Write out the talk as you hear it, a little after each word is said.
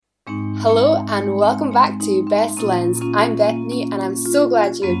Hello and welcome back to Best Lens. I'm Bethany and I'm so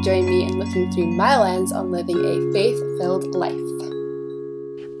glad you have joined me in looking through my lens on living a faith-filled life.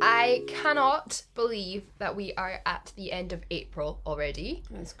 I cannot believe that we are at the end of April already.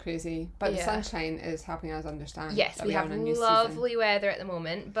 That's crazy. But the sunshine is helping us understand. Yes, we have lovely weather at the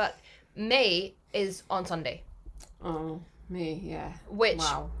moment, but May is on Sunday. Oh, May, yeah. Which,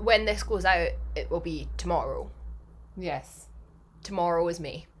 when this goes out, it will be tomorrow. Yes. Tomorrow is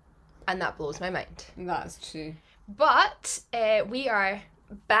May. And that blows my mind. That's true. But we are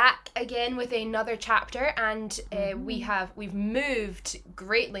back again with another chapter, and we've moved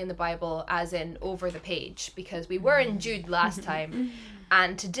greatly in the Bible, as in over the page, because we were in Jude last time,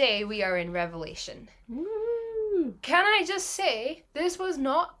 and today we are in Revelation. Woo. Can I just say, this was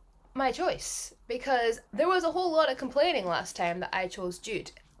not my choice, because there was a whole lot of complaining last time that I chose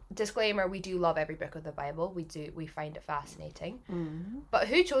Jude. Disclaimer, we do love every book of the Bible. We find it fascinating. Mm-hmm. But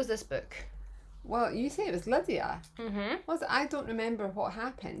who chose this book? Well, you say it was Lydia. Mm-hmm. I don't remember what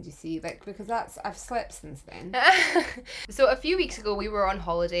happened, you see, because I've slept since then. So a few weeks ago we were on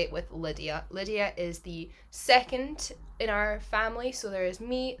holiday with Lydia. Lydia is the second in our family, so there is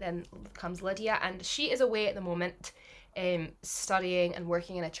me, then comes Lydia, and she is away at the moment, studying and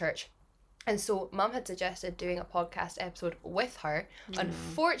working in a church. And so Mum had suggested doing a podcast episode with her.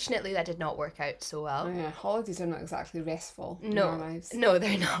 Unfortunately, that did not work out so well. Oh, yeah, holidays are not exactly restful in our lives. No,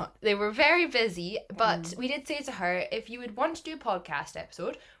 they're not. They were very busy, but we did say to her, if you would want to do a podcast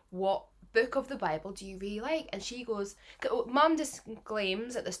episode, what book of the Bible do you really like? And she goes, Mum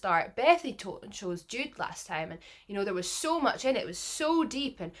disclaims at the start, Bethany chose Jude last time, and there was so much in it, it was so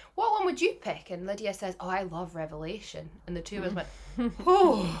deep, and what one would you pick? And Lydia says, I love Revelation. And the two of us went,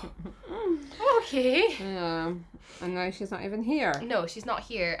 oh, okay. Yeah, and now she's not even here. No, she's not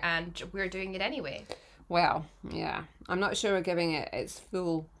here, and we're doing it anyway. Well, yeah, I'm not sure we're giving it its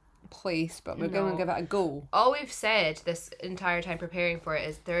full place, but we're going to give it a go. All we've said this entire time preparing for it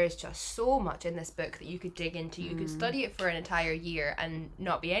is there is just so much in this book that you could dig into. You could study it for an entire year and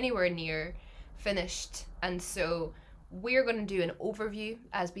not be anywhere near finished. And so we're going to do an overview,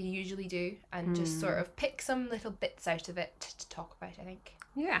 as we usually do, and just sort of pick some little bits out of it to talk about, I think.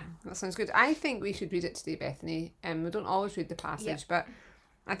 Yeah, that sounds good. I think we should read it today, Bethany. We don't always read the passage, but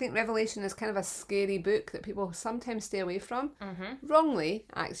I think Revelation is kind of a scary book that people sometimes stay away from. Wrongly,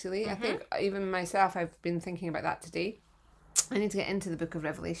 actually. I think even myself, I've been thinking about that today. I need to get into the book of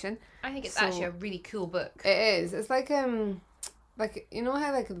Revelation. I think it's actually a really cool book. It is. It's like you know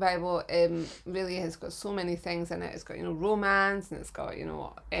how the Bible really has got so many things in it. It's got romance, and it's got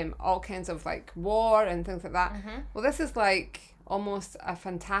all kinds of like war and things like that. Well, this is like almost a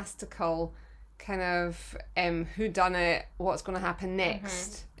fantastical kind of whodunit, what's going to happen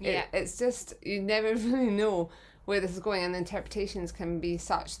next. It's just, you never really know where this is going, and the interpretations can be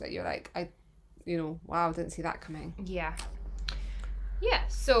such that you're like, wow, I didn't see that coming.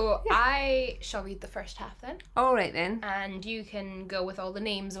 I shall read the first half then. All right then. And you can go with all the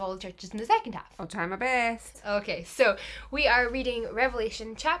names of all the churches in the second half. I'll try my best. Okay, so we are reading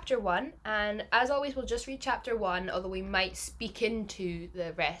Revelation chapter 1, and as always we'll just read chapter 1, although we might speak into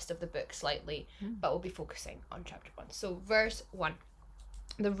the rest of the book slightly, but we'll be focusing on chapter 1. So verse 1.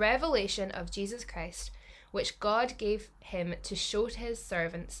 The revelation of Jesus Christ, which God gave him to show to his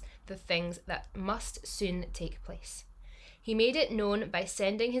servants the things that must soon take place. He made it known by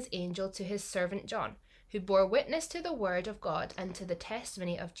sending his angel to his servant John, who bore witness to the word of God and to the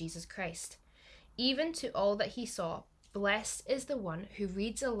testimony of Jesus Christ. Even to all that he saw, blessed is the one who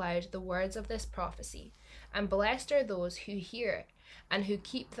reads aloud the words of this prophecy, and blessed are those who hear it, and who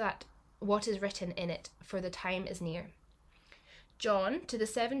keep what is written in it, for the time is near. John, to the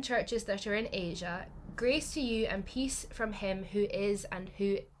 7 churches that are in Asia, grace to you and peace from him who is and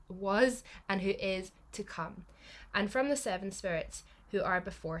who was and who is to come, and from the 7 spirits who are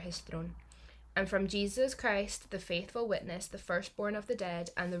before his throne, and from Jesus Christ, the faithful witness, the firstborn of the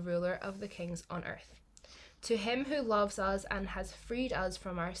dead, and the ruler of the kings on earth. To him who loves us and has freed us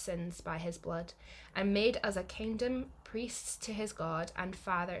from our sins by his blood, and made us a kingdom, priests to his God and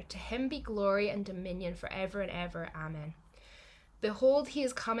Father, to him be glory and dominion forever and ever. Amen. Behold, he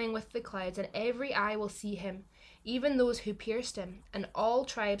is coming with the clouds, and every eye will see him, even those who pierced him, and all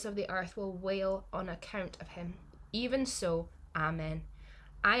tribes of the earth will wail on account of him. Even so, Amen.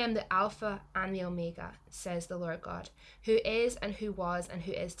 I am the Alpha and the Omega, says the Lord God, who is and who was and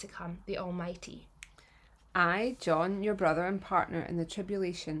who is to come, the Almighty. I, John, your brother and partner in the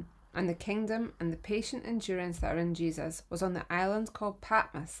tribulation, and the kingdom and the patient endurance that are in Jesus, was on the island called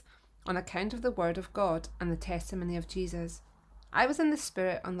Patmos, on account of the word of God and the testimony of Jesus. I was in the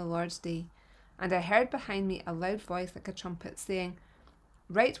Spirit on the Lord's day, and I heard behind me a loud voice like a trumpet, saying,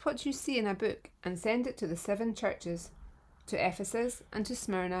 write what you see in a book and send it to the 7 churches, to Ephesus, and to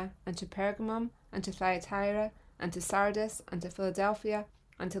Smyrna, and to Pergamum, and to Thyatira, and to Sardis, and to Philadelphia,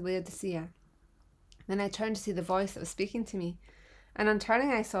 and to Laodicea." Then I turned to see the voice that was speaking to me. And on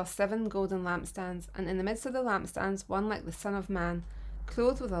turning I saw 7 golden lampstands, and in the midst of the lampstands one like the Son of Man,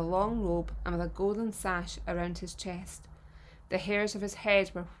 clothed with a long robe and with a golden sash around his chest. The hairs of his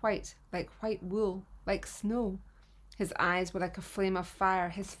head were white, like white wool, like snow. His eyes were like a flame of fire,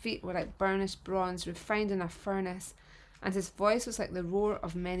 his feet were like burnished bronze refined in a furnace, and his voice was like the roar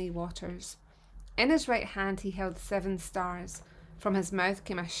of many waters. In his right hand he held 7 stars. From his mouth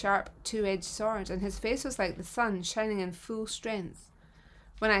came a sharp 2-edged sword, and his face was like the sun shining in full strength.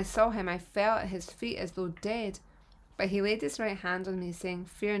 When I saw him, I fell at his feet as though dead. But he laid his right hand on me, saying,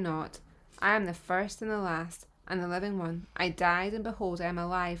 "Fear not, I am the first and the last, and the living one. I died, and behold, I am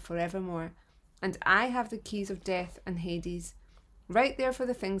alive forevermore. And I have the keys of death and Hades. Write therefore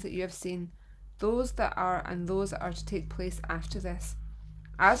the things that you have seen, those that are and those that are to take place after this.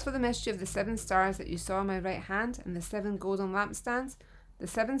 As for the mystery of the 7 stars that you saw in my right hand and the 7 golden lampstands, the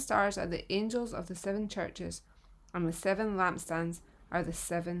 7 stars are the angels of the 7 churches, and the 7 lampstands are the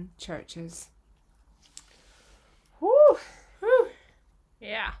 7 churches." Woo!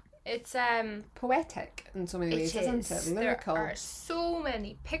 Yeah. It's Poetic in so many ways, isn't it? Lyrical. There are so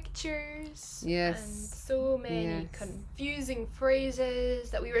many pictures. Yes. And so many confusing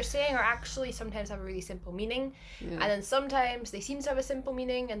phrases that we were saying are actually sometimes have a really simple meaning. Yeah. And then sometimes they seem to have a simple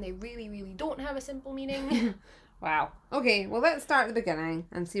meaning and they really, really don't have a simple meaning. Wow. Okay, well, let's start at the beginning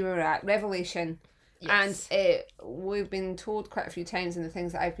and see where we're at. Revelation. Yes. And we've been told quite a few times in the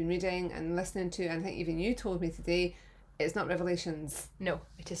things that I've been reading and listening to, and I think even you told me today, it's not revelations. No,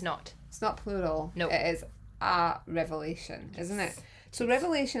 it is not. It's not plural. No. It is a revelation, isn't it? So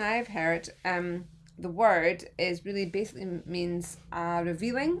revelation, I've heard, the word is really basically means a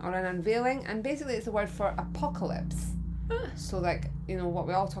revealing or an unveiling, and basically it's the word for apocalypse. So like, you know, what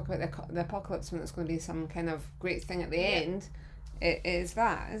we all talk about, the apocalypse, when it's going to be some kind of great thing at the end, it is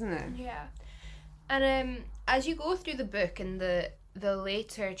that, isn't it? Yeah. And as you go through the book and the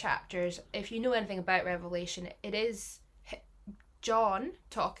later chapters, if you know anything about Revelation, it is John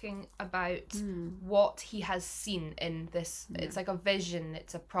talking about what he has seen in this. It's like a vision,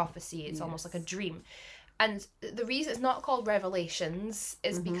 it's a prophecy, it's almost like a dream. And the reason it's not called Revelations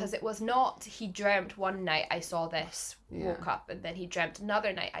is because it was not, he dreamt one night, I saw this, woke up, and then he dreamt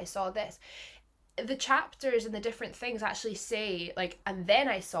another night, I saw this. The chapters and the different things actually say, like, and then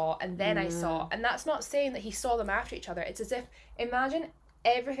I saw, and then I saw. And that's not saying that he saw them after each other. It's as if, imagine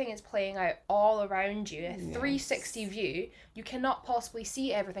everything is playing out all around you, a 360 view. You cannot possibly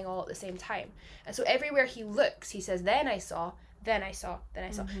see everything all at the same time. And so everywhere he looks, he says, then I saw, then I saw, then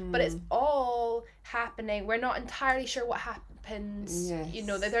I saw. But it's all happening. We're not entirely sure what happens. Yes. You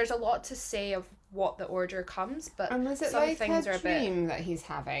know, there's a lot to say of what the order comes, but and was it some like things a are a bit... dream that he's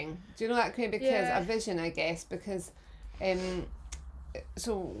having? Do you know that could be because a vision, I guess, because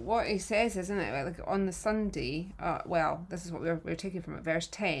so what he says, isn't it, like on the Sunday, well, this is what we're taking from it, verse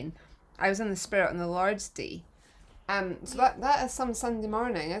 10, I was in the Spirit on the Lord's Day. So that is some Sunday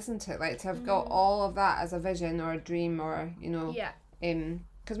morning, isn't it? Like to have got all of that as a vision or a dream, or, you know,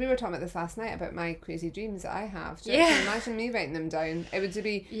 because we were talking about this last night about my crazy dreams that I have. Do you imagine me writing them down? It would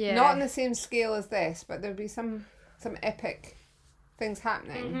be not on the same scale as this, but there'd be some epic things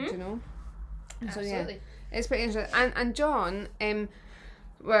happening. Do you know? Absolutely. So it's pretty interesting. And John,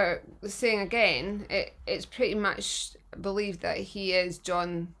 we're saying again, it's pretty much believed that he is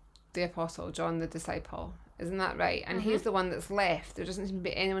John the Apostle, John the disciple. Isn't that right? And he's the one that's left. There doesn't seem to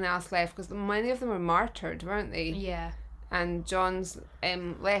be anyone else left, because many of them were martyred, weren't they? Yeah. And John's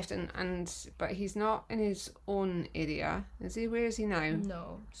left, but he's not in his own area, is he? Where is he now?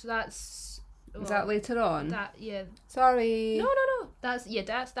 No. So that's... Is that later on? That, yeah. Sorry. No. That's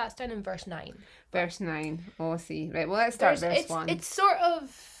down in verse 9. Verse 9. Oh, I see. Right, well, let's start verse 1. It's sort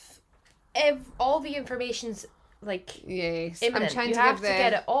of... all the information's, like... Yes. Imminent. I'm trying you to have give to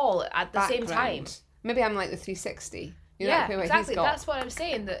get it all at the same time. Maybe I'm like the 360. You know, yeah, exactly. That's what I'm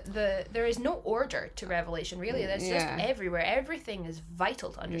saying. There is no order to Revelation, really. There's just everywhere. Everything is vital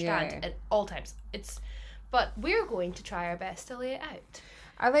to understand at all times. But we're going to try our best to lay it out.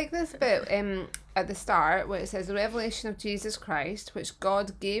 I like this bit at the start where it says the revelation of Jesus Christ, which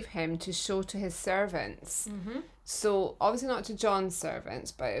God gave him to show to his servants. So obviously not to John's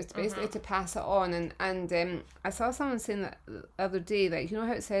servants, but it's basically to pass it on. And I saw someone saying that the other day, like, you know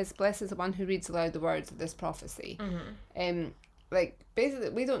how it says, "Blessed is the one who reads aloud the words of this prophecy." Like, basically,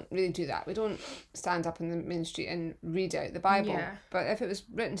 we don't really do that. We don't stand up in the main street and read out the Bible. But if it was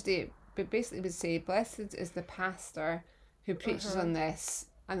written today, it basically would say, "Blessed is the pastor who preaches on this,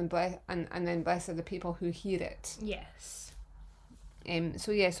 and then blessed are the people who hear it. Yes.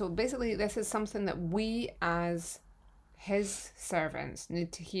 So basically this is something that we as his servants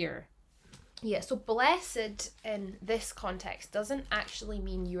need to hear. Yeah, so blessed in this context doesn't actually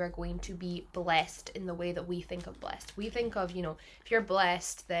mean you are going to be blessed in the way that we think of blessed. We think of, if you're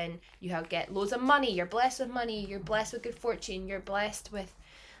blessed, then you get loads of money, you're blessed with money, you're blessed with good fortune, you're blessed with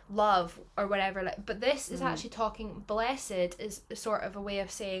love or whatever. But this is actually talking, blessed is sort of a way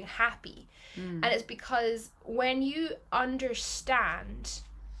of saying happy. And it's because when you understand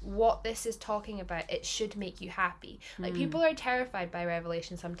what this is talking about, it should make you happy. Like, people are terrified by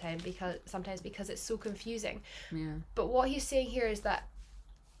Revelation sometimes because it's so confusing. Yeah. But what he's saying here is that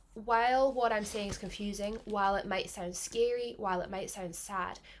while what I'm saying is confusing, while it might sound scary, while it might sound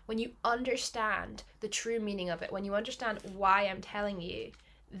sad, when you understand the true meaning of it, when you understand why I'm telling you,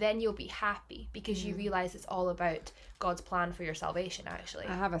 then you'll be happy because you realize it's all about God's plan for your salvation, actually.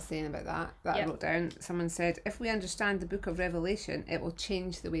 I have a saying about that I wrote down. Someone said, if we understand the book of Revelation, it will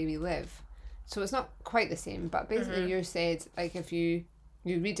change the way we live. So it's not quite the same, but basically you said, like, if you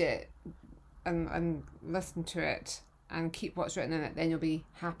read it and listen to it and keep what's written in it, then you'll be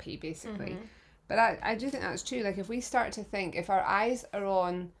happy, basically. But I do think that's true. Like, if we start to think, if our eyes are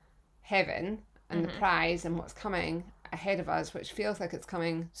on heaven and the prize and what's coming ahead of us, which feels like it's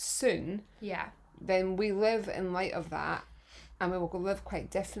coming soon, then we live in light of that, and we will live quite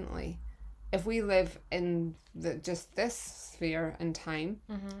differently. If we live in just this sphere and time,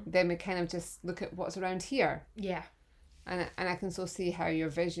 then we kind of just look at what's around here. Yeah. And I can so see how your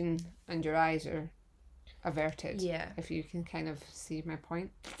vision and your eyes are averted. Yeah. If you can kind of see my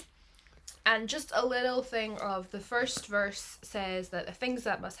point. And just a little thing of the first verse says that the things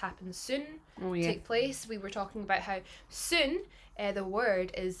that must happen soon take place. We were talking about how soon, the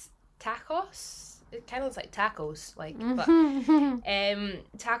word is tachos. It kind of looks like tacos, but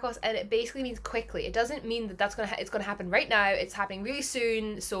tacos, and it basically means quickly. It doesn't mean that it's gonna happen right now. It's happening really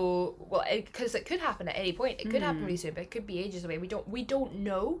soon. So, because it could happen at any point. It could happen really soon, but it could be ages away. We don't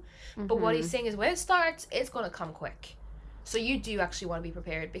know. But what he's saying is, when it starts, it's gonna come quick. So you do actually want to be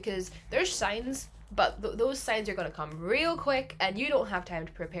prepared, because there's signs, but those signs are going to come real quick, and you don't have time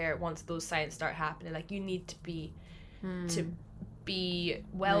to prepare once those signs start happening. Like, you need to be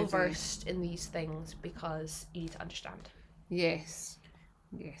well versed in these things, because you need to understand. Yes,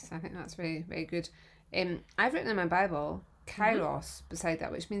 I think that's very, very good. I've written in my Bible kairos beside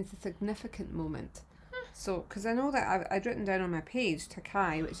that, which means the significant moment. So, because I know that I'd written down on my page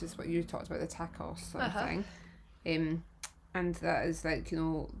takai, which is what you talked about, the tacos sort of thing. And that is like,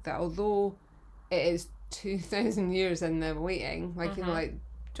 that although it is 2,000 years in the waiting, like, like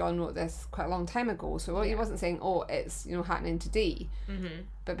John wrote this quite a long time ago. So he wasn't saying, it's, happening today.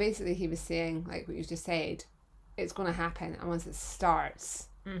 But basically he was saying, like what you just said, it's going to happen. And once it starts,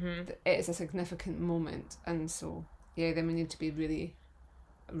 it is a significant moment. And so, then we need to be really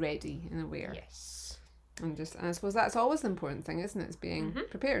ready and aware. Yes. And I suppose that's always the important thing, isn't it? It's being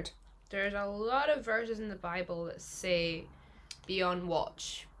prepared. There's a lot of verses in the Bible that say, be on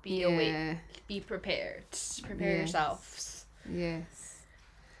watch, be awake, be prepared, prepare yourselves. Yes.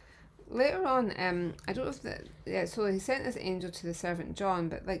 Later on, I don't know if so he sent this angel to the servant John,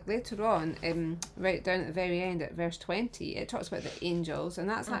 but like later on, right down at the very end at verse 20, it talks about the angels, and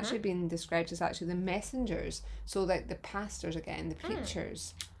that's actually been described as actually the messengers. So like the pastors again, the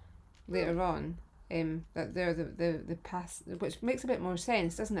preachers, later on. That they're the past, which makes a bit more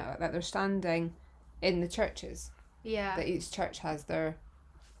sense, doesn't it? That they're standing in the churches. Yeah. That each church has their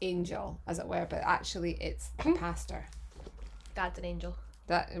angel, as it were, but actually it's the pastor. Dad's an angel.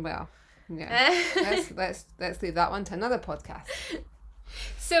 Let's leave that one to another podcast.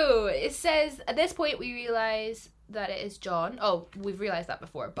 So it says at this point we realise that it is John. Oh, we've realised that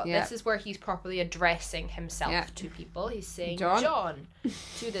before, but this is where he's properly addressing himself to people. He's saying John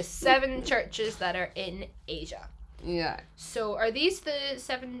to the 7 churches that are in Asia. Yeah. So are these the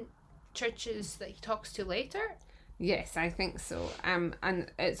 7 churches that he talks to later? Yes, I think so. And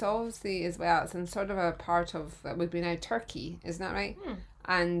it's obviously as well, it's in sort of a part of that would be now Turkey, isn't that right?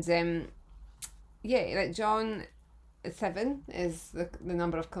 And like John 7 is the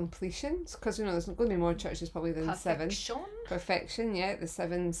number of completions, because there's going to be more churches probably than 7. Perfection, the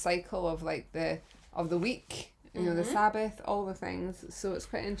 7 cycle of like the week, the Sabbath, all the things. So it's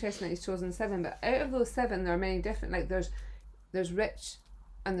quite interesting that he's chosen 7. But out of those 7, there are many different. Like there's rich,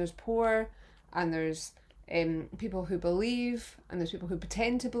 and there's poor, and there's people who believe, and there's people who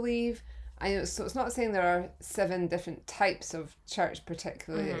pretend to believe. So it's not saying there are 7 different types of church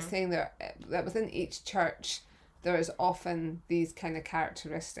particularly. It's saying that within each church there is often these kind of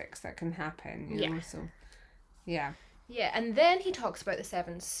characteristics that can happen, So, Yeah, and then he talks about the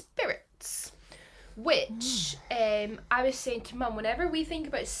 7 spirits, which I was saying to Mum, whenever we think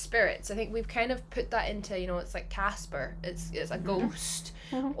about spirits, I think we've kind of put that into, it's like Casper, it's a ghost,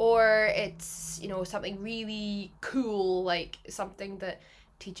 or it's, something really cool, like something that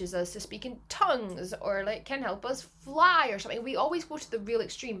teaches us to speak in tongues, or like can help us fly or something. We always go to the real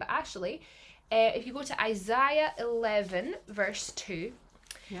extreme, but actually, if you go to Isaiah 11 verse 2,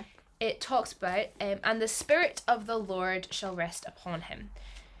 it talks about, and the Spirit of the Lord shall rest upon him,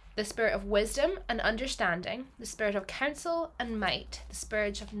 the Spirit of wisdom and understanding, the Spirit of counsel and might, the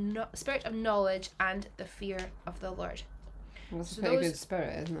Spirit of knowledge and the fear of the Lord. That's a pretty good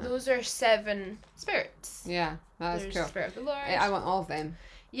spirit, isn't it? Those are 7 spirits. Yeah, that's There's cool. the Spirit of the Lord. I want all of them.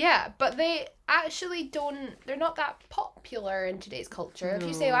 Yeah, but they actually they're not that popular in today's culture. If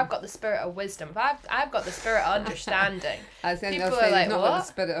you say, I've got the Spirit of wisdom, if I've got the Spirit of understanding, I think people are like, not what? Got The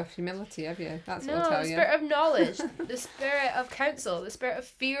Spirit of humility, have you? That's no, what I'll tell the you. Spirit of knowledge, the Spirit of counsel, the Spirit of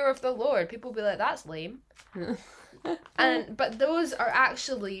fear of the Lord. People will be like, that's lame. But those are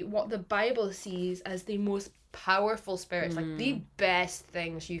actually what the Bible sees as the most powerful spirits, like the best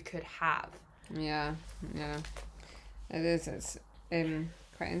things you could have. Yeah. It is. It's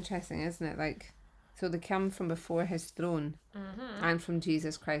quite interesting, isn't it? Like, so they come from before his throne and from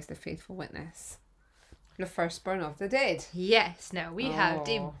Jesus Christ, the faithful witness, the firstborn of the dead. Yes, now we have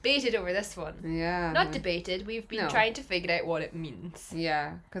debated over this one. Yeah. Not debated, we've been trying to figure out what it means.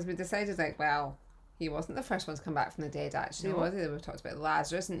 Yeah, because we decided, like, well, he wasn't the first one to come back from the dead, actually, was he? We talked about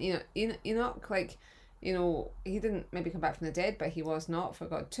Lazarus, and Enoch, like, he didn't maybe come back from the dead, but he was not, for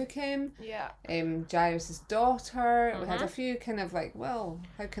God took him. Yeah. Jairus' daughter. We had a few kind of like, well,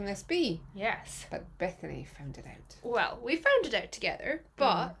 how can this be? Yes. But Bethany found it out. Well, we found it out together,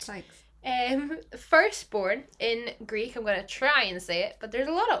 but Thanks. firstborn in Greek, I'm going to try and say it, but there's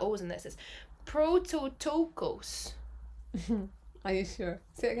a lot of O's in this. It's prototokos. Are you sure?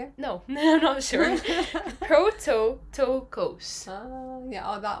 Say it again. No, I'm not sure. Prototokos.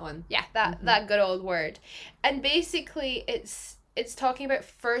 That one. Yeah, that good old word. And basically it's talking about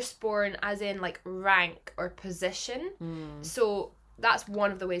firstborn as in like rank or position. So that's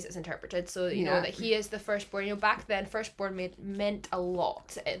one of the ways it's interpreted. So you know that he is the firstborn. Back then firstborn meant a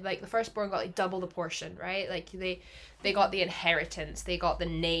lot. Like the firstborn got like double the portion, right? Like they got the inheritance, they got the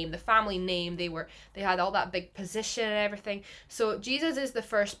name, the family name, they had all that big position and everything. So Jesus is the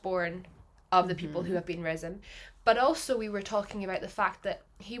firstborn of the people who have been risen. But also we were talking about the fact that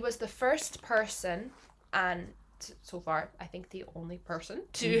he was the first person, and so far I think the only person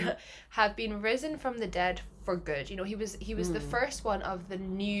to have been risen from the dead for good. He was the first one of the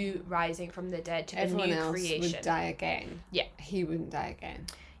new rising from the dead to the Everyone new else creation. would die again. Yeah. He wouldn't die again.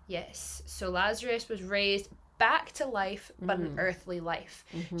 Yes. So Lazarus was raised back to life, but an earthly life.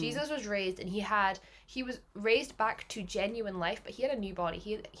 Jesus was raised, and he was raised back to genuine life, but he had a new body.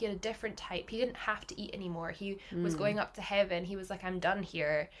 He had a different type. He didn't have to eat anymore. He was going up to heaven. He was like, I'm done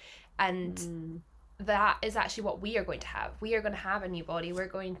here. And that is actually what we are going to have. We are going to have a new body. We're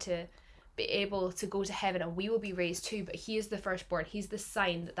going to be able to go to heaven, and we will be raised too, but he is the firstborn. He's the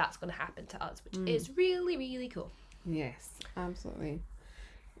sign that that's going to happen to us, which is really, really cool. Yes, absolutely.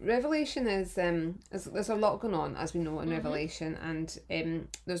 Revelation is there's a lot going on, as we know, in Revelation, and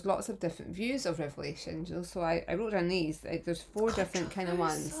there's lots of different views of Revelation. So I wrote down these. There's 4 different kind of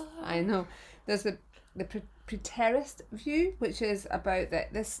ones. I know. There's the preterist view, which is about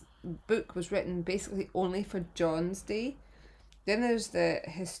that this book was written basically only for John's day. Then there's the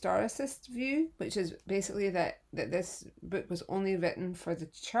historicist view, which is basically that this book was only written for the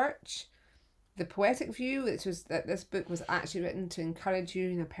church. The poetic view, which was that this book was actually written to encourage you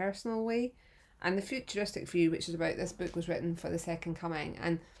in a personal way. And the futuristic view, which is about this book was written for the second coming.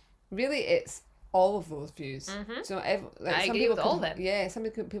 And really it's all of those views. So I agree with all of them. Yeah,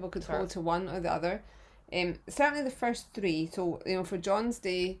 people could hold to one or the other. Certainly the first 3. So for John's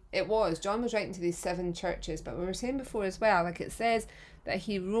day, John was writing to these 7 churches, but we were saying before as well, like it says that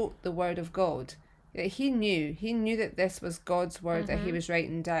he wrote the word of God. He knew that this was God's word that he was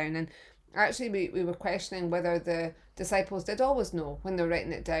writing down. And actually we were questioning whether the disciples did always know when they were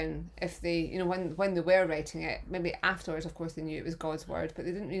writing it down, if they when they were writing it. Maybe afterwards, of course, they knew it was God's word, but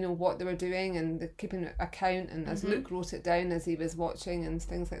they didn't know what they were doing, and they're keeping account, and as Luke wrote it down as he was watching and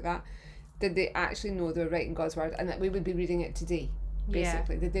things like that. Did they actually know they were writing God's word and that we would be reading it today,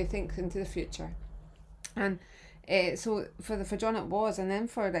 basically? Did they think into the future? And so for John it was, and then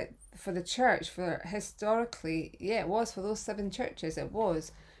for the church, for historically, it was for those 7 churches, it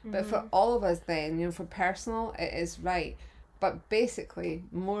was. But for all of us then, for personal, it is right. But basically,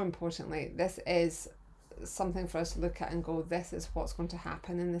 more importantly, this is something for us to look at and go, this is what's going to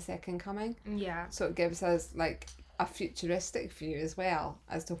happen in the second coming. Yeah. So it gives us like a futuristic view as well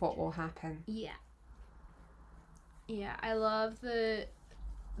as to what will happen. Yeah, I love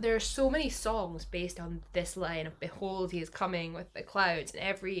there are so many songs based on this line of "Behold, he is coming with the clouds, and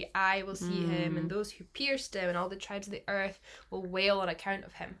every eye will see him, and those who pierced him, and all the tribes of the earth will wail on account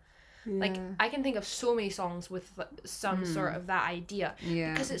of him." Like, I can think of so many songs with some sort of that idea,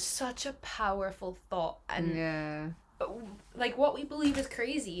 because it's such a powerful thought. And like, what we believe is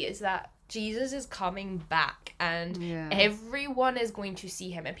crazy is that Jesus is coming back, and everyone is going to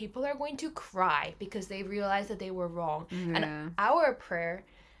see him, and people are going to cry because they realize that they were wrong. And our prayer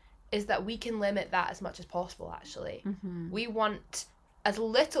is that we can limit that as much as possible, actually. We want as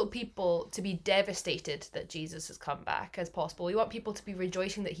little people to be devastated that Jesus has come back as possible. We want people to be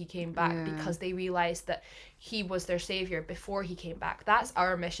rejoicing that he came back because they realized that he was their savior before he came back. That's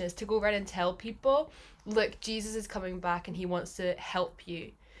our mission, is to go around and tell people, look, Jesus is coming back and he wants to help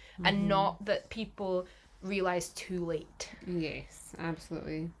you. And not that people realize too late. Yes,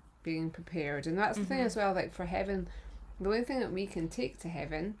 absolutely. Being prepared. And that's the thing as well, like for heaven, the only thing that we can take to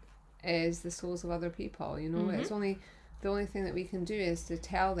heaven is the souls of other people, you know. It's only the only thing that we can do is to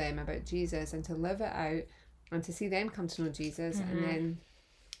tell them about Jesus and to live it out and to see them come to know Jesus. And then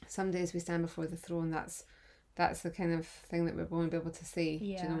some days we stand before the throne. That's the kind of thing that we're going to be able to see,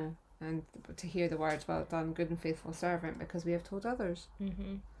 you know, and to hear the words, "Well done, good and faithful servant," because we have told others.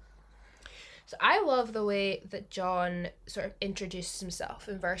 So I love the way that John sort of introduces himself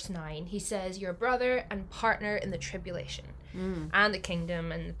in verse 9. He says, "Your brother and partner in the tribulation and the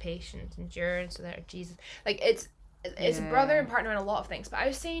kingdom and the patience, endurance of our Jesus." Like, it's a brother and partner in a lot of things. But I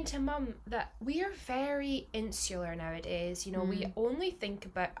was saying to Mum that we are very insular nowadays. You know, we only think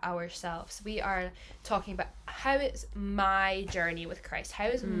about ourselves. We are talking about, how is my journey with Christ? How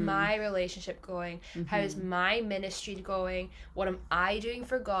is my relationship going? How is my ministry going? What am I doing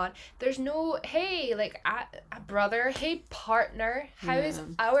for God? There's no, hey, like, a brother, hey, partner. How is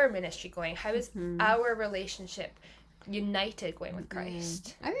our ministry going? How is our relationship united going with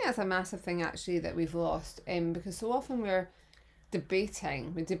Christ? I think that's a massive thing actually that we've lost, because so often we debate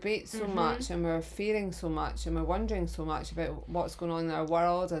so much, and we're fearing so much, and we're wondering so much about what's going on in our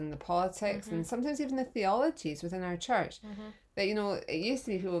world and the politics and sometimes even the theologies within our church, that, you know, it used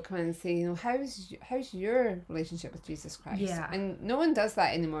to be people would come in and say, you know, how's your relationship with Jesus Christ? And no one does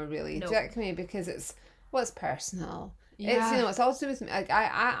that anymore, really. Do you know what I mean? Because it's personal. It's, you know, it's all to do with me. Like,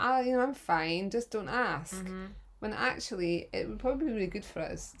 I you know, I'm fine, just don't ask. When actually, it would probably be really good for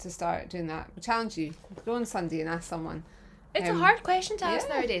us to start doing that. I challenge you, go on Sunday and ask someone. It's a hard question to ask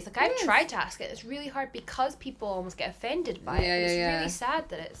nowadays. Like, I've tried to ask it. It's really hard because people almost get offended by it. It's really sad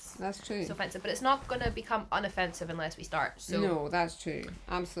that that's true. So offensive. But it's not going to become unoffensive unless we start. So no, that's true.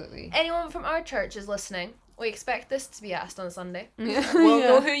 Absolutely. Anyone from our church is listening. We expect this to be asked on Sunday. We'll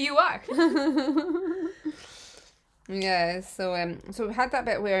know who you are. So we had that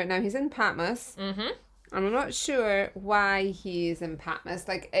bit where now he's in Patmos. And I'm not sure why he's in Patmos.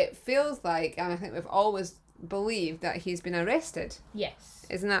 Like, it feels like, and I think we've always believed that he's been arrested. Yes.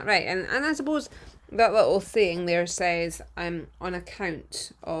 Isn't that right? And I suppose that little saying there says, on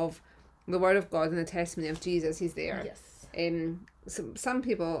account of the word of God and the testimony of Jesus, he's there. Yes. So some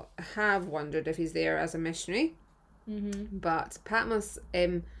people have wondered if he's there as a missionary. But Patmos,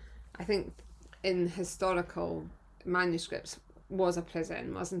 I think in historical manuscripts, was a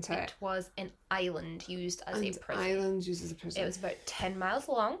prison, wasn't it? It was an island used as a prison. Island used as a prison. It was about 10 miles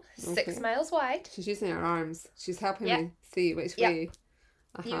long, 6 miles wide. She's using her arms. She's helping me see which way.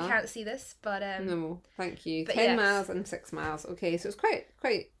 You can't see this, but no, thank you. 10 miles and 6 miles. Okay, so it's quite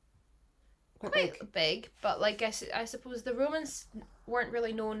big. But like, I suppose the Romans weren't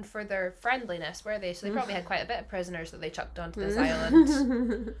really known for their friendliness, were they? So they probably had quite a bit of prisoners that they chucked onto this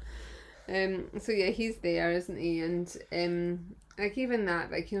island. So yeah, he's there, isn't he? And like, even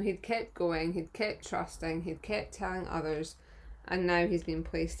that, like, you know, he'd kept going, he'd kept trusting, he'd kept telling others, and now he's been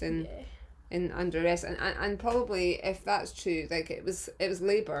placed in under arrest. And probably, if that's true, like, it was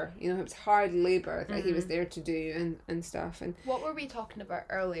labour, you know, it was hard labour that he was there to do and stuff. And what were we talking about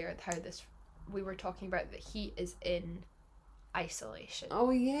earlier? We were talking about that he is in isolation.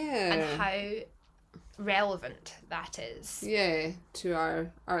 Oh yeah. And how relevant that is to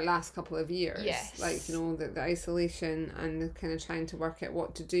our last couple of years. Yes. Like, you know, the isolation and the kind of trying to work out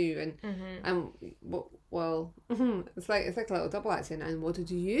what to do and well it's like a little double action. And what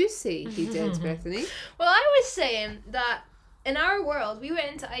did you say he did, Bethany? Well, I was saying that in our world we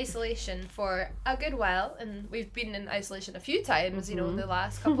went into isolation for a good while, and we've been in isolation a few times, you know, in the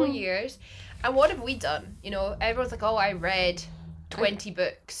last couple of years. And what have we done? You know, everyone's like, oh, I read 20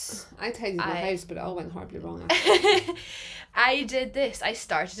 books. I tidied my house, but it all went horribly wrong. I did this. I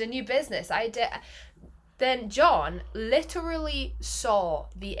started a new business. then John literally saw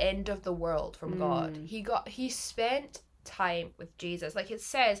the end of the world from God. He spent time with Jesus. Like it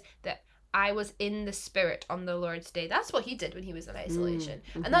says that I was in the Spirit on the Lord's day. That's what he did when he was in isolation.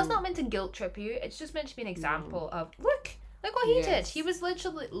 And that's not meant to guilt trip you. It's just meant to be an example of, look what he did. He was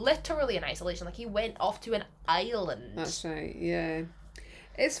literally in isolation. Like he went off to an island. That's right, yeah.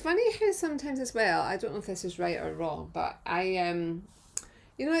 It's funny how sometimes as well, I don't know if this is right or wrong, but I,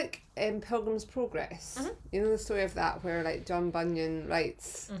 you know, like in Pilgrim's Progress, you know the story of that where like John Bunyan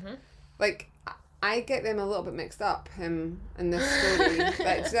writes, like I get them a little bit mixed up, him and this story,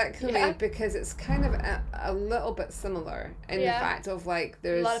 like exactly because it's kind of a little bit similar in the fact of like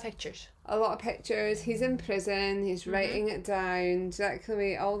there's a lot of pictures. He's in prison. He's writing it down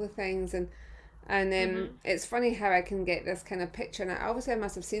exactly all the things, and it's funny how I can get this kind of picture, and obviously I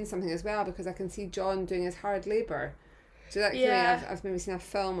must have seen something as well because I can see John doing his hard labour. So I've maybe seen a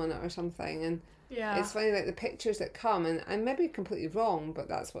film on it or something, and it's funny like the pictures that come, and I may be completely wrong, but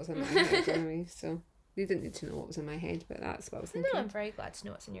that's what's in my head anyway. So you didn't need to know what was in my head, but that's what I was thinking. No, I'm very glad to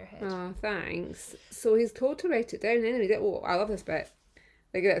know what's in your head. Oh, thanks. So he's told to write it down anyway. Oh, I love this bit.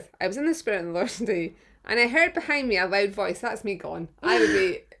 Like this. I was in the Spirit on the Lord's day, and I heard behind me a loud voice. That's me gone. I would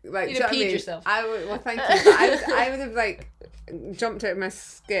be like, you'd have peed yourself. I would. Well, thank you. I would have like jumped out of my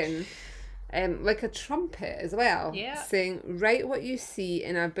skin, like a trumpet as well. Yeah. Saying, write what you see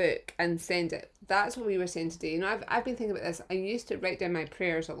in a book and send it. That's what we were saying today. You know, I've been thinking about this. I used to write down my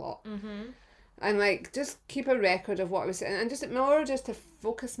prayers a lot. And like just keep a record of what I was saying, and just more just to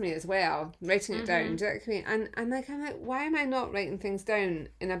focus me as well, writing it down. Do you know what I mean? And like I'm like, why am I not writing things down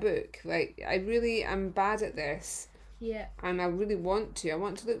in a book? Like I really am bad at this. Yeah. And I really want to. I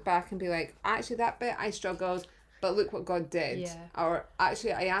want to look back and be like, actually that bit I struggled, but look what God did. Yeah. Or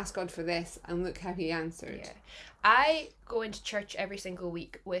actually I asked God for this and look how he answered. Yeah. I go into church every single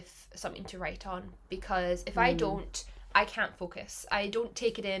week with something to write on, because if I don't, I can't focus. I don't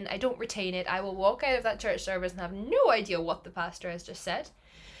take it in. I don't retain it. I will walk out of that church service and have no idea what the pastor has just said.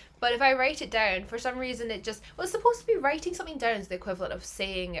 But if I write it down, for some reason it just... Well, it's supposed to be writing something down is the equivalent of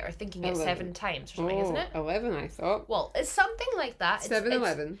saying it or thinking it 7 times or something, isn't it? 11 I thought. Well, it's something like that.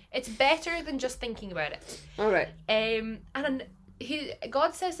 11. It's better than just thinking about it. All right. And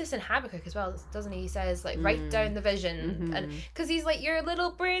God says this in Habakkuk as well, doesn't he? He says, like, write down the vision. And because he's like, your little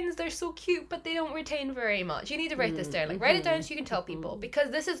brains, they're so cute, but they don't retain very much. You need to write this down. Like, write it down so you can tell people,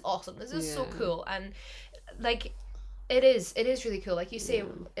 because this is awesome. This is so cool. And, like, it is really cool. Like you say,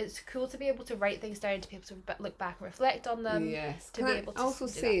 it's cool to be able to write things down, to be able to look back and reflect on them. Yes. To be able to also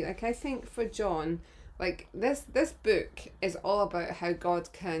say, like, I think for John, like, this book is all about how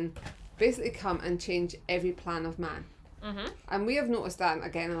God can basically come and change every plan of man. And we have noticed that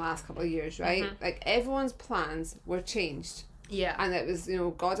again in the last couple of years, right? Like everyone's plans were changed. Yeah. And it was,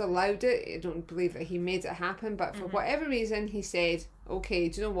 God allowed it. I don't believe that he made it happen, but for whatever reason, he said, okay,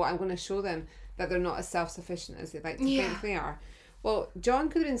 do you know what? I'm going to show them that they're not as self-sufficient as they like to think they are. Well, John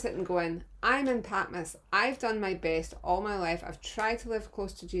could have been sitting going, I'm in Patmos. I've done my best all my life. I've tried to live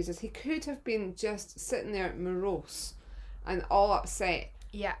close to Jesus. He could have been just sitting there morose and all upset.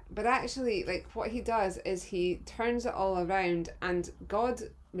 Yeah. But actually, like, what he does is he turns it all around and God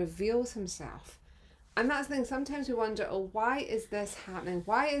reveals himself. And that's the thing, sometimes we wonder, why is this happening?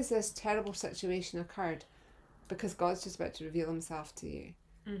 Why is this terrible situation occurred? Because God's just about to reveal himself to you.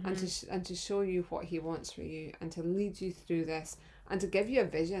 And to show you what he wants for you, and to lead you through this, and to give you a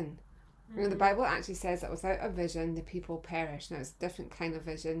vision. The Bible actually says that without a vision, the people perish. Now, it's a different kind of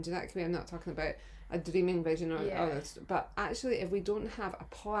vision. Do you know what I mean? I'm not talking about a dreaming vision or this, but actually if we don't have a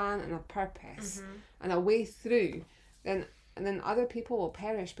plan and a purpose and a way through, then other people will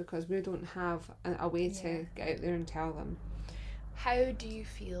perish because we don't have a way to get out there and tell them. How do you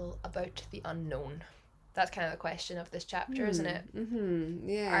feel about the unknown? That's kind of the question of this chapter, isn't it?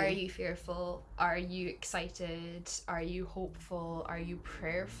 Yeah. Are you fearful? Are you excited? Are you hopeful? Are you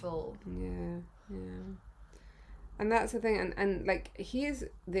prayerful? Yeah. And that's the thing, and like he is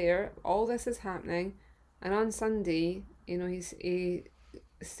there, all this is happening, and on Sunday, he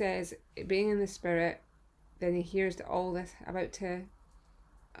says, being in the Spirit, then he hears that all this about to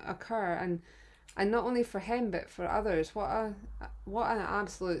occur, and not only for him but for others. What an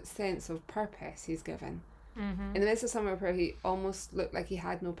absolute sense of purpose he's given. In the midst of somewhere where he almost looked like he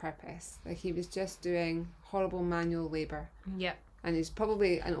had no purpose, like he was just doing horrible manual labour. Yep. And he's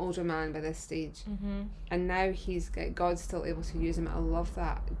probably an older man by this stage. And now God's still able to use him. I love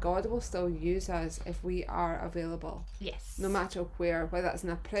that. God will still use us if we are available. Yes. No matter where, whether that's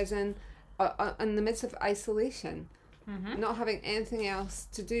in a prison or in the midst of isolation. Not having anything else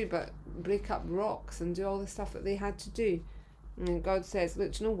to do but break up rocks and do all the stuff that they had to do. And God says,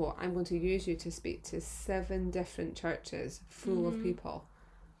 look, do you know what? I'm going to use you to speak to 7 different churches full of people.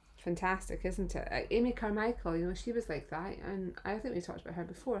 Fantastic, isn't it? Amy Carmichael, you know, she was like that. And I think we talked about her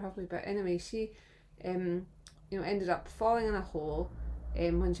before, haven't we? But anyway, she, you know, ended up falling in a hole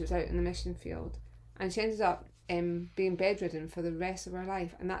when she was out in the mission field. And she ended up being bedridden for the rest of her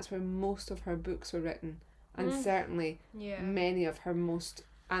life. And that's where most of her books were written. And certainly many of her most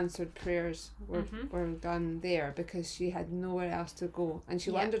answered prayers were done there, because she had nowhere else to go. And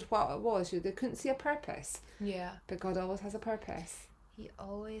she wondered what it was. They couldn't see a purpose. Yeah. But God always has a purpose. He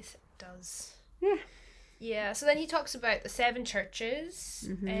always does. Yeah. Yeah, so then he talks about the 7 churches,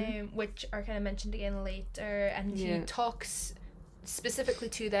 which are kind of mentioned again later, and he talks specifically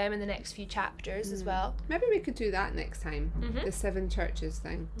to them in the next few chapters as well. Maybe we could do that next time, the 7 churches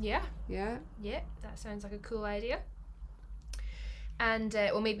thing. Yeah. Yeah? Yeah, that sounds like a cool idea. And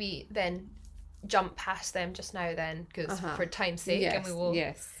we'll maybe then jump past them just now then, because for time's sake, and we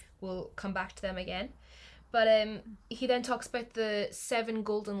will we'll come back to them again. But he then talks about the 7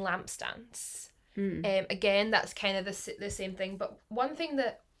 golden lampstands. Again, that's kind of the same thing. But one thing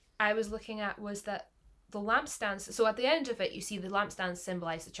that I was looking at was that the lampstands, so at the end of it, you see the lampstands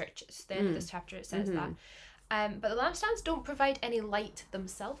symbolize the churches. At the end of this chapter, it says that. But the lampstands don't provide any light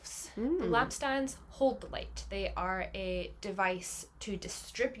themselves. The lampstands hold the light. They are a device to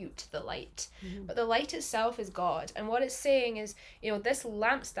distribute the light. But the light itself is God. And what it's saying is, you know, this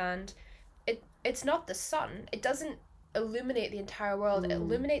lampstand, it's not the sun. It doesn't illuminate the entire world. It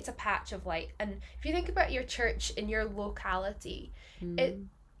illuminates a patch of light. And if you think about your church in your locality, it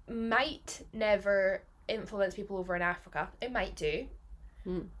might never influence people over in Africa. It might do.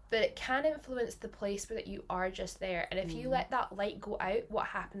 But it can influence the place where that you are just there. And if you let that light go out, what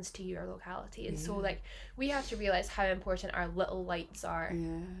happens to your locality? And so, like, we have to realise how important our little lights are.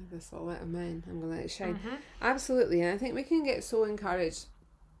 Yeah, this little light of mine, I'm going to let it shine. Absolutely. And I think we can get so encouraged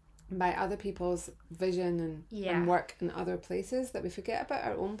by other people's vision and work in other places that we forget about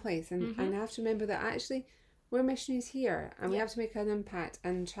our own place. And have to remember that actually we're missionaries here, and we have to make an impact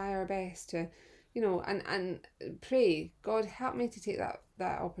and try our best to, you know, and pray, God, help me to take that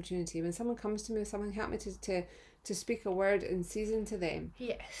opportunity. When someone comes to me with something, help me to speak a word in season to them.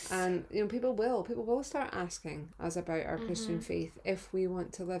 Yes. And, you know, people will start asking us about our Christian faith if we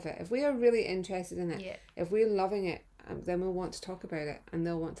want to live it. If we are really interested in it, if we're loving it, then we'll want to talk about it, and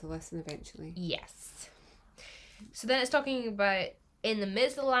they'll want to listen eventually. Yes. So then it's talking about, in the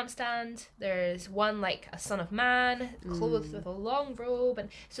midst of the lampstand, there's one like a son of man, clothed with a long robe. And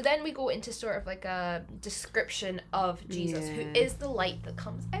so then we go into sort of like a description of Jesus, who is the light that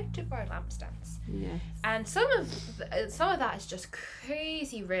comes out of our lampstands. Yes. And some of that is just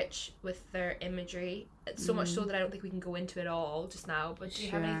crazy rich with their imagery. It's so much so that I don't think we can go into it all just now. But do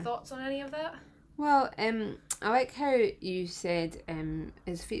you have any thoughts on any of that? Well, I like how you said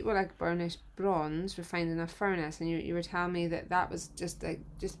his feet were like burnished bronze refined in a furnace, and you were telling me that was just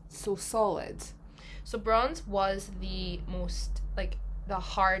so solid. So bronze was the most, like, the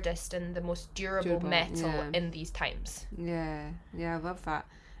hardest and the most durable metal in these times. Yeah, I love that.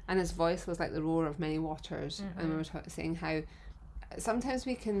 And his voice was like the roar of many waters. And we were saying how sometimes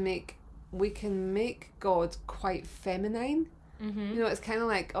we can make God quite feminine. You know, it's kind of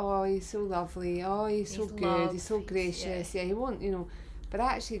like, oh, he's so lovely, oh, he's so good, loved. He's so gracious, he won't, you know, but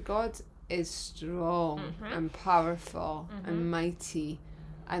actually God is strong and powerful and mighty,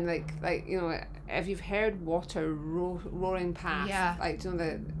 and like you know, if you've heard water roaring past, like, you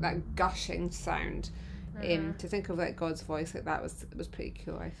know, that gushing sound, to think of like God's voice like that was pretty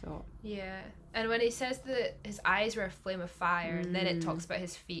cool, I thought. Yeah. And when he says that his eyes were a flame of fire, and then it talks about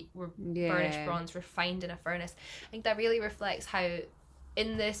his feet were burnished bronze, refined in a furnace, I think that really reflects how,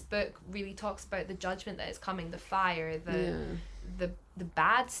 in this book, really talks about the judgment that is coming, the fire, the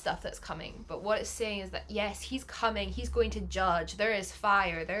bad stuff that's coming. But what it's saying is that, yes, he's coming, he's going to judge, there is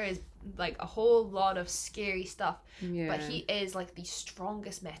fire, there is like a whole lot of scary stuff, but he is like the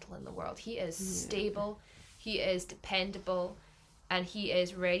strongest metal in the world. He is stable, he is dependable, and he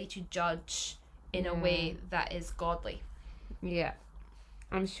is ready to judge in a way that is godly. Yeah.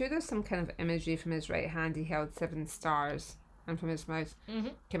 I'm sure there's some kind of imagery. From his right hand he held 7 stars, and from his mouth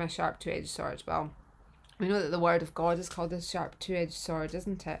came a sharp 2-edged sword. Well, we know that the word of God is called a sharp 2-edged sword,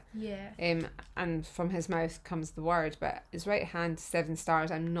 isn't it? Yeah. And from his mouth comes the word, but his right hand, 7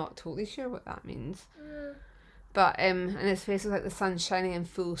 stars, I'm not totally sure what that means. But and his face was like the sun shining in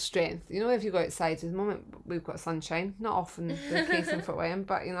full strength. You know, if you go outside, at the moment we've got sunshine, not often the case in Fort William,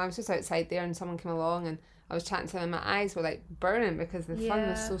 but, you know, I was just outside there and someone came along and I was chatting to them and my eyes were like burning because the sun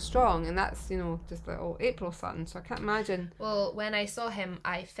was so strong, and that's, you know, just like April sun, so I can't imagine. Well, when I saw him,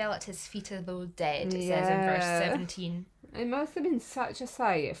 I fell at his feet as though dead, it says in verse 17. It must have been such a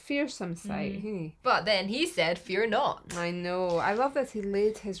sight, a fearsome sight. Hey? But then he said, "Fear not." I know. I love that he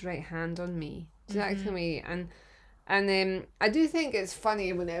laid his right hand on me. Exactly. And I do think it's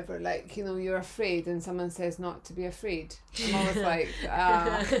funny whenever, like, you know, you're afraid and someone says not to be afraid. I'm always like,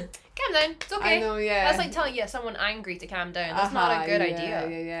 calm down. It's okay. I know, yeah. That's like telling someone angry to calm down. That's not a good idea.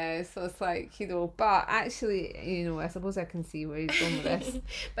 Yeah. So it's like, you know, but actually, you know, I suppose I can see where he's going with this.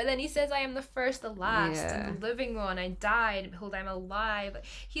 But then he says, "I am the first, the last, Yeah. and the living one. I died, and behold, I'm alive."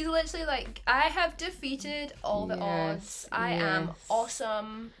 He's literally like, "I have defeated all the odds. I am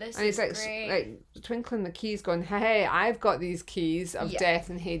awesome. This And is he's great." like twinkling the keys, going, "Hey, I've got these keys of Yeah. death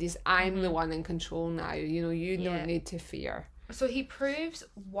and Hades. I'm the one in control now. You know, you don't need to fear." So he proves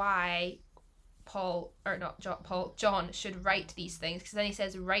why John should write these things, because then he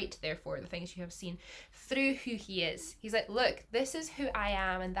says, "Write therefore the things you have seen," through who he is. He's like, "Look, this is who I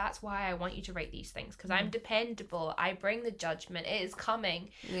am, and that's why I want you to write these things, because I'm dependable. I bring the judgment. It is coming.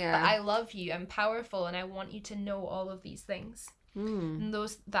 Yeah. But I love you. I'm powerful, and I want you to know all of these things." And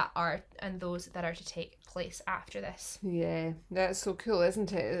those that are to take place after this. Yeah, that's so cool,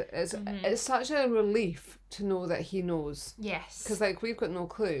 isn't it? It's such a relief to know that he knows. Yes. Because, like, we've got no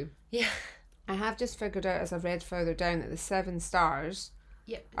clue. Yeah. I have just figured out, as I've read further down, that the 7 stars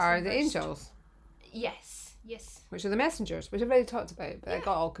Yep. are the angels, Yes. which are the messengers, which I've already talked about, but I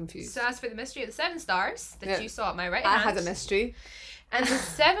got all confused. So as for the mystery of the 7 stars that you saw at my right I hand, had a mystery. and the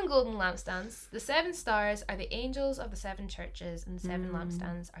 7 golden lampstands, the 7 stars are the angels of the 7 churches, and the 7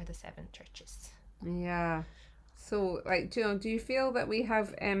 lampstands are the 7 churches. Yeah. So, like, do you feel that we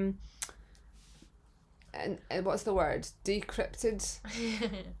have and what's the word? Decrypted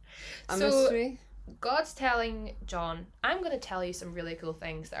a mystery? God's telling John, "I'm going to tell you some really cool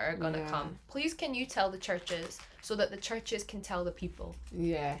things that are going to Yeah. come. Please can you tell the churches so that the churches can tell the people?"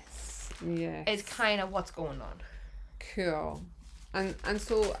 Yes. Yeah. Is kind of what's going on. Cool. And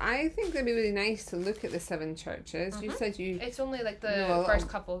so I think it'd be really nice to look at the 7 churches. You said you... It's only like the No, first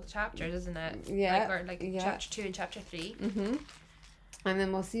couple of chapters, isn't it? Yeah. Chapter 2 and chapter 3. Mm-hmm. And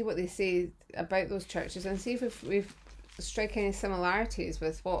then we'll see what they say about those churches and see if we've strike any similarities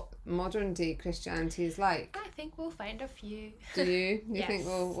with what modern day Christianity is like. I think we'll find a few. Do you? You Yes. think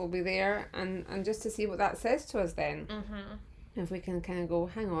we'll be there? And just to see what that says to us then. Mm-hmm. If we can kind of go,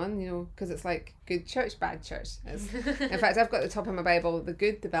 hang on, you know, because it's like good church, bad church. In fact, I've got at the top of my Bible, the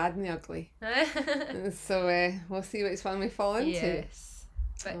good, the bad and the ugly. So we'll see which one we fall into. Yes.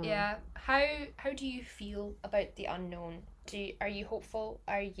 But yeah, how do you feel about the unknown? Are you hopeful?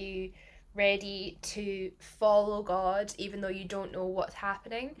 Are you ready to follow God even though you don't know what's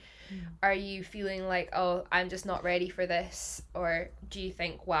happening? Are you feeling like, "Oh, I'm just not ready for this"? Or do you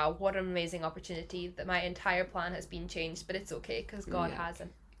think, "Wow, what an amazing opportunity that my entire plan has been changed, but it's okay because God has a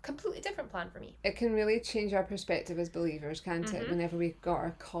completely different plan for me"? It can really change our perspective as believers, can't it? Whenever we've got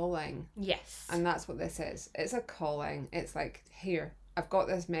our calling. Yes. And that's what this is. It's a calling. It's like, here, I've got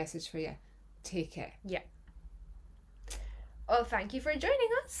this message for you. Take it. Yeah. Well, thank you for joining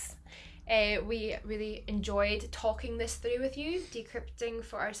us. We really enjoyed talking this through with you, decrypting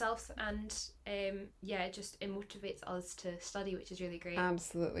for ourselves, and it motivates us to study, which is really great.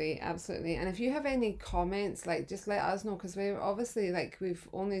 Absolutely. And if you have any comments, like, just let us know, because we're obviously, like, we've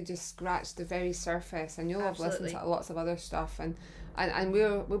only just scratched the very surface, and you'll have listened to lots of other stuff, and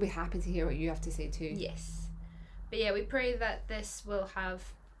we'll be happy to hear what you have to say too. Yes. But yeah, we pray that this will have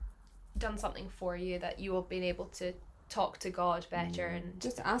done something for you, that you will be able to talk to God better and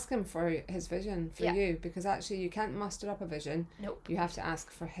just ask him for his vision for you, because actually you can't muster up a vision. Nope. You have to ask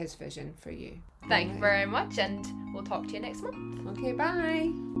for his vision for you. Thank you very much, and we'll talk to you next month. Okay,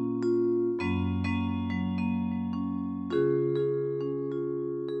 bye.